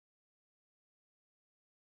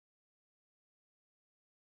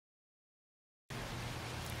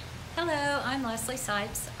I'm Leslie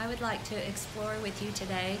Sipes. I would like to explore with you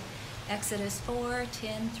today Exodus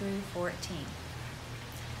 4:10 through 14.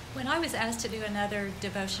 When I was asked to do another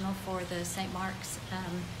devotional for the St. Mark's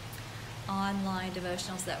online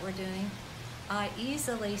devotionals that we're doing, I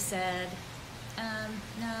easily said,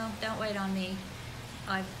 no, don't wait on me.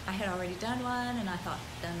 I had already done one and I thought,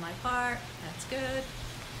 done my part, that's good.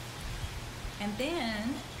 And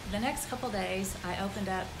then the next couple days I opened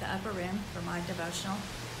up the upper rim for my devotional,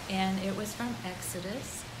 and it was from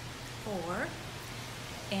Exodus 4,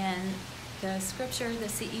 and the scripture, the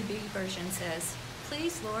CEB version says,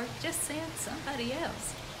 please Lord, just send somebody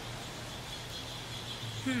else.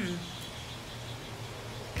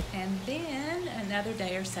 And then another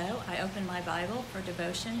day or so, I opened my Bible for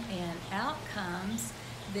devotion, and out comes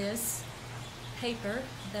this paper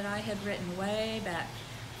that I had written way back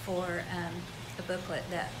for a booklet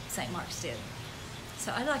that St. Mark's did.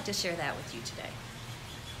 So I'd like to share that with you today.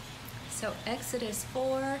 So Exodus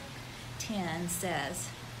 4:10 says,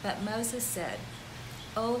 but Moses said,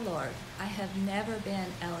 O Lord, I have never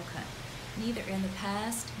been eloquent, neither in the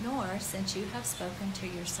past nor since you have spoken to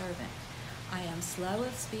your servant. I am slow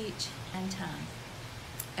of speech and tongue.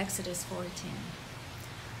 Exodus 4:10.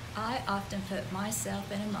 I often put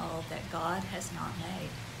myself in a mold that God has not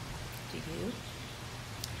made. Do you?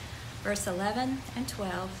 Verse 11 and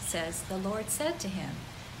 12 says, the Lord said to him,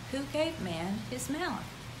 who gave man his mouth?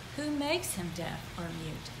 Who makes him deaf or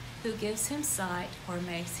mute? Who gives him sight or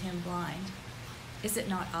makes him blind? Is it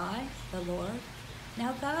not I, the Lord?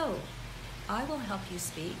 Now go, I will help you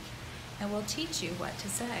speak, and will teach you what to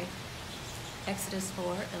say. Exodus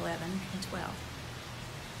 4:11 and 12.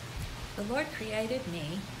 The Lord created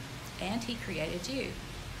me, and he created you.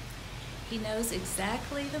 He knows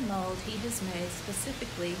exactly the mold he has made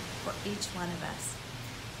specifically for each one of us.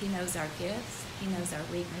 He knows our gifts, he knows our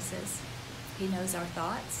weaknesses, he knows our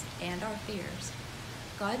thoughts and our fears.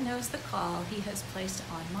 God knows the call he has placed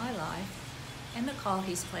on my life and the call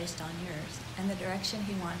he's placed on yours, and the direction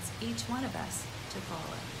he wants each one of us to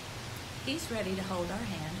follow. He's ready to hold our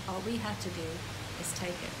hand. All we have to do is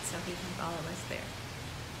take it so he can follow us there.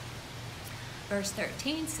 Verse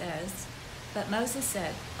 13 says, but Moses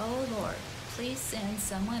said, O Lord, please send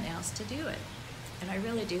someone else to do it. And I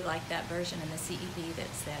really do like that version in the CEB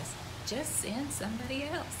that says, just send somebody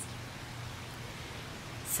else.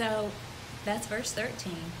 So that's verse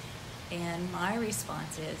 13. And my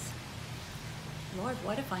response is, Lord,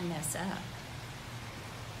 what if I mess up?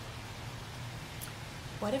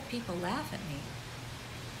 What if people laugh at me?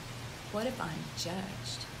 What if I'm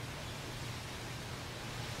judged?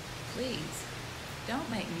 Please, don't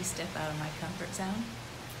make me step out of my comfort zone.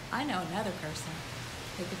 I know another person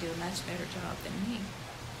who could do a much better job than me.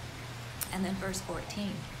 And then verse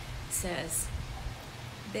 14 says,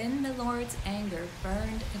 then the Lord's anger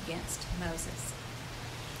burned against Moses.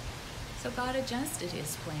 So God adjusted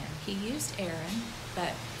his plan. He used Aaron,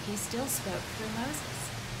 but he still spoke through Moses.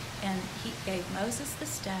 And he gave Moses the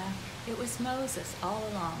staff. It was Moses all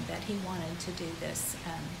along that he wanted to do this,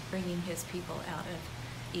 bringing his people out of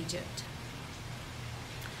Egypt.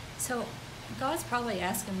 So God's probably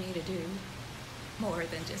asking me to do more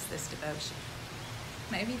than just this devotion.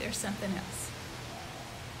 Maybe there's something else.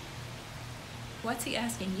 What's he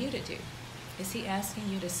asking you to do? Is he asking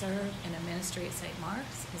you to serve in a ministry at St.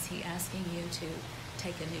 Mark's? Is he asking you to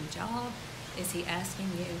take a new job? Is he asking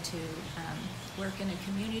you to work in a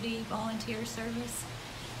community volunteer service?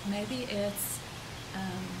 Maybe it's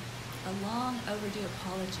a long overdue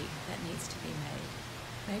apology that needs to be made.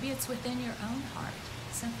 Maybe it's within your own heart,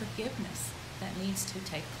 some forgiveness that needs to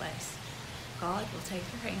take place. God will take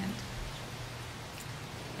your hand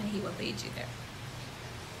and he will lead you there.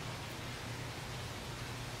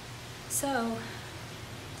 So,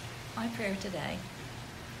 my prayer today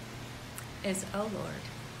is, oh Lord,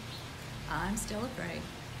 I'm still afraid.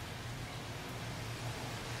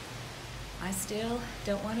 I still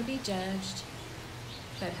don't want to be judged,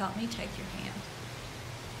 but help me take your hand.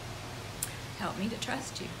 Help me to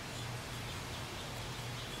trust you.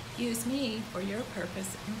 Use me for your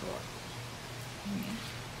purpose and glory. Amen.